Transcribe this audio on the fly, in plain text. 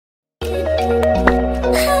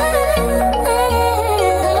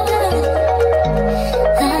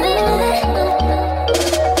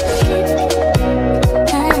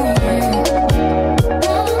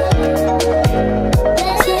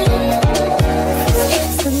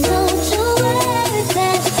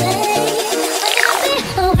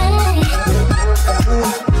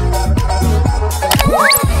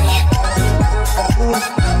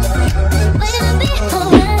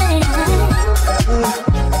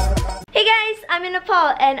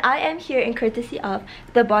Nepal, and I am here in courtesy of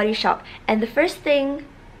The Body Shop. And the first thing,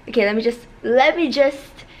 okay, let me just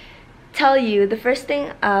tell you the first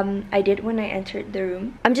thing I did when I entered the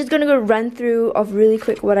room. I'm just gonna go run through of really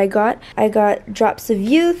quick what I got. I got Drops of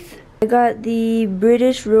Youth. I got the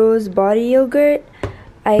British Rose Body Yogurt.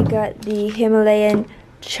 I got the Himalayan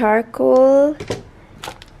Charcoal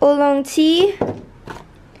Oolong Tea.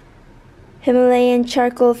 Himalayan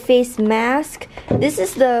Charcoal Face Mask. This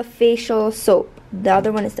is the facial soap. The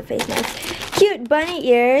other one is the face mask. Cute bunny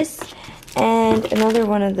ears. And another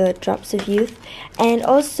one of the Drops of Youth. And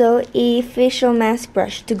also a facial mask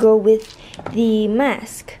brush to go with the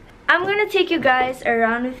mask. I'm gonna take you guys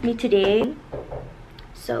around with me today.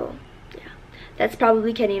 So, yeah. That's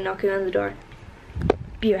probably Kenny knocking on the door.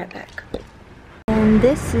 Be right back. And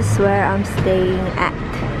this is where I'm staying at.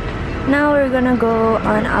 Now we're gonna go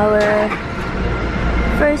on our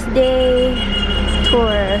first day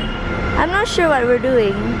tour. I'm not sure what we're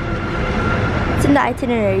doing. It's in the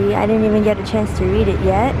itinerary. I didn't even get a chance to read it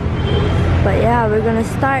yet. But yeah, we're gonna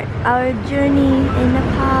start our journey in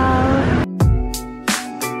Nepal.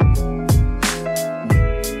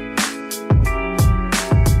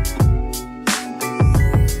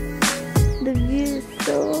 The view is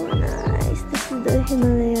so nice. This is the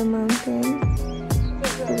Himalaya mountain.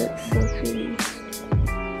 It looks so pretty.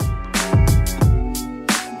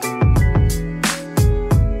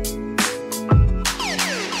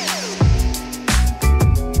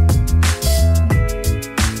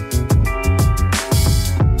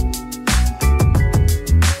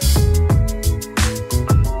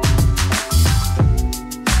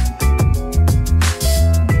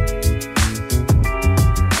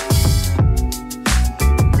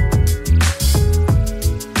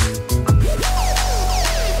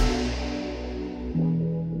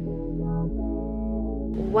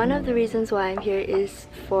 One of the reasons why I'm here is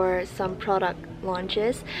for some product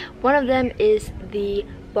launches. One of them is the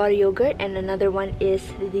body yogurt and another one is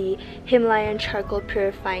the Himalayan Charcoal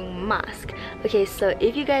Purifying Mask. Okay, so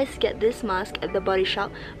if you guys get this mask at the Body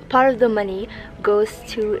Shop, part of the money goes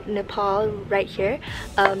to Nepal right here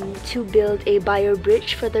to build a bio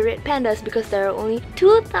bridge for the red pandas, because there are only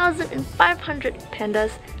 2,500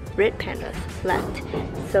 pandas, red pandas left.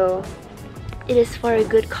 So it is for a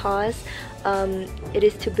good cause. It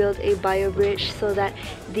is to build a bio bridge so that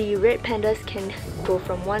the red pandas can go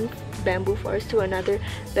from one bamboo forest to another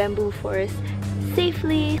bamboo forest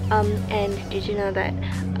safely. And did you know that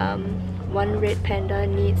one red panda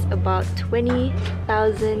needs about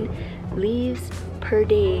 20,000 leaves per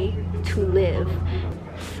day to live?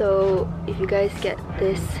 So if you guys get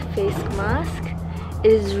this face mask,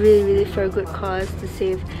 it is really for a good cause to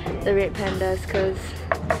save the red pandas, because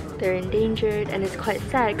they're endangered and it's quite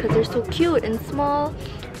sad because they're so cute and small.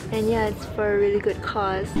 And yeah, it's for a really good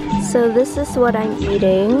cause. So this is what I'm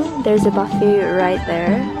eating. There's a buffet right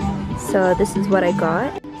there. So this is what I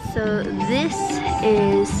got. So this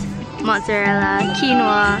is mozzarella,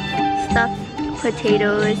 quinoa, stuffed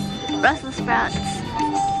potatoes, Brussels sprouts,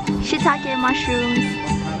 shiitake mushrooms,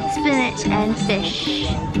 spinach, and fish.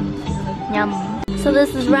 Yum. So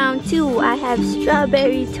this is round 2. I have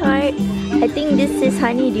strawberry tart. I think this is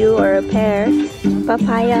honeydew or a pear.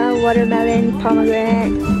 Papaya, watermelon,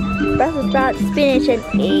 pomegranate, Brussels sprouts, spinach, and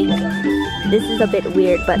egg. This is a bit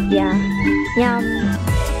weird, but yeah. Yum.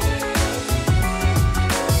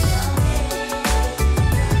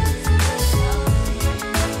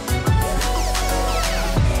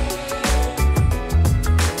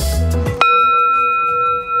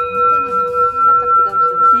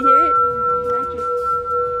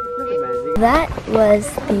 That was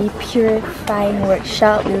the purifying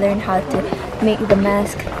workshop. We learned how to make the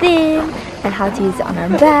mask thin and how to use it on our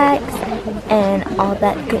backs and all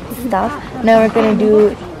that good stuff. Now we're gonna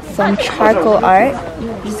do some charcoal art,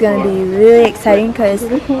 which is gonna be really exciting because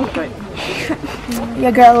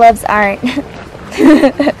your girl loves art.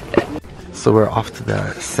 So we're off to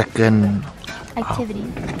the second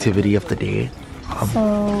activity of the day.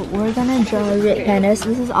 So we're gonna draw red pandas.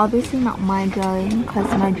 This is obviously not my drawing because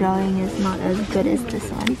my drawing is not as good as this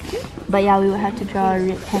one. But yeah, we will have to draw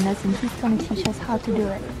red pandas and he's gonna teach us how to do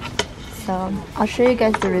it. So I'll show you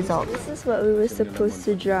guys the results. This is what we were supposed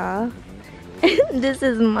to draw. This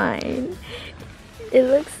is mine.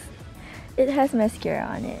 It has mascara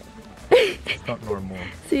on it. It's not normal.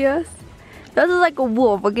 See us? This is like a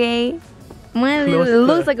wolf, okay? Mine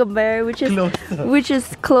looks like a bear, which is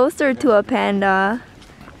closer to a panda.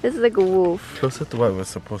 This is like a wolf. Closer to what we're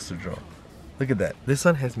supposed to draw. Look at that. This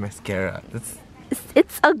one has mascara.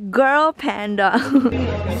 It's a girl panda.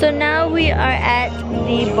 So now we are at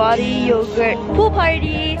the body yogurt pool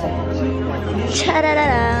party.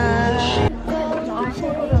 Cha-da-da-da.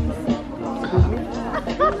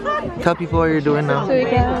 Tell people what you're doing now.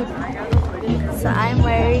 So I'm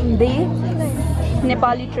wearing the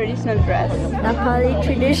Nepali traditional dress. Nepali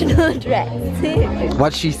traditional dress.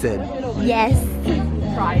 What she said. Yes.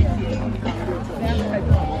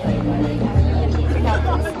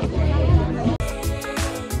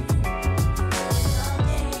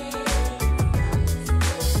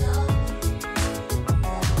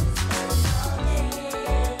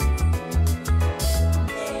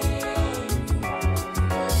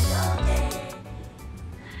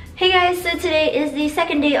 Hey guys, so today is the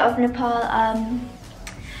second day of Nepal.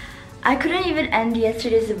 I couldn't even end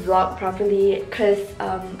yesterday's vlog properly because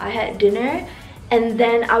I had dinner and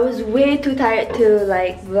then I was way too tired to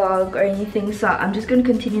like vlog or anything, so I'm just gonna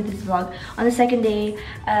continue this vlog on the second day.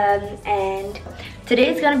 And today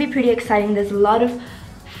is gonna be pretty exciting. There's a lot of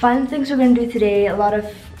fun things we're gonna do today, a lot of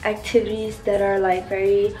activities that are like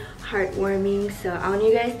very heartwarming, so I want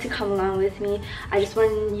you guys to come along with me. I just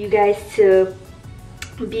want you guys to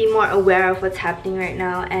be more aware of what's happening right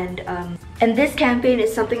now, and this campaign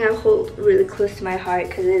is something I hold really close to my heart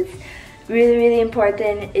because it's really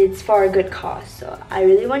important. It's for a good cause, so I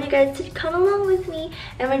really want you guys to come along with me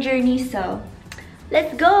and my journey. So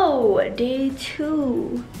let's go. Day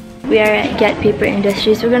 2. We are at Get Paper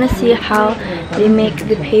Industries. We're gonna see how they make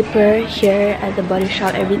the paper here at the body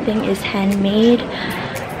shop. Everything is handmade.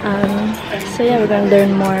 So yeah, we're gonna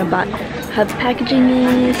learn more about how the packaging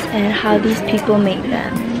is and how these people make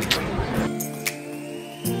them.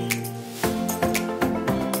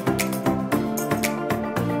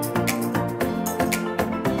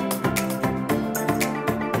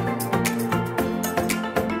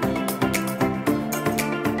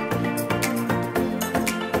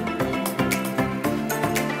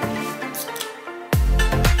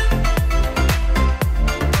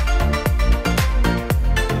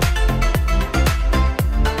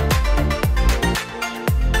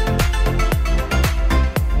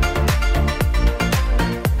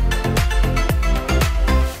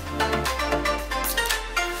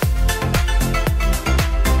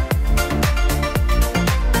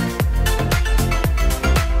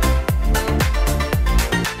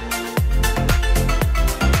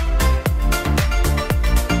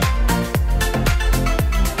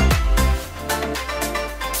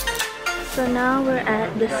 So now we're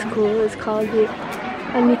at the school. It's called the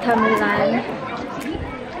Anita Milan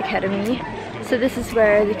Academy. So this is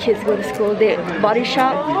where the kids go to school. The body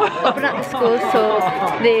shop open up the school so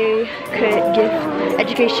they could give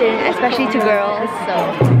education, especially to girls.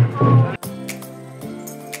 So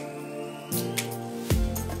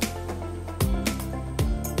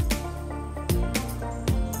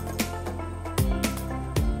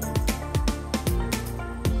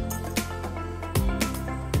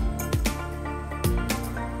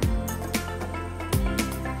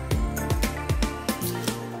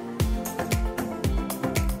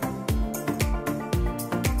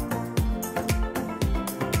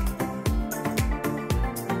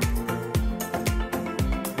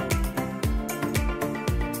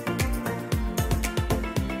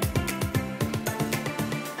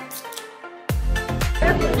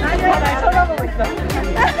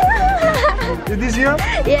Is this you?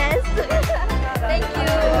 yes. Thank you.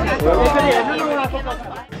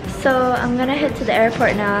 So I'm gonna head to the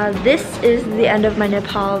airport now. This is the end of my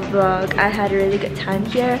Nepal vlog. I had a really good time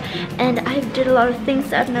here and I did a lot of things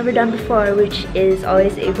that I've never done before, which is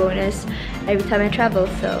always a bonus every time I travel.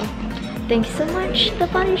 So thank you so much, The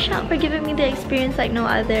Body Shop, for giving me the experience like no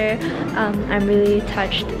other. I'm really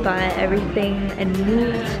touched by everything and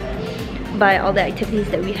moved by all the activities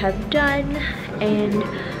that we have done, and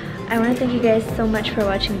I want to thank you guys so much for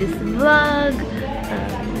watching this vlog.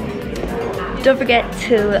 Don't forget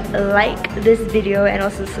to like this video and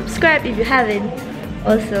also subscribe if you haven't.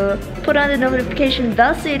 Also put on the notification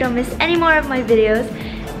bell so you don't miss any more of my videos,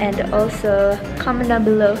 and also comment down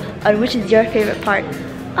below on which is your favorite part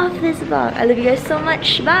of this vlog. I love you guys so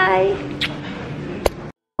much. Bye!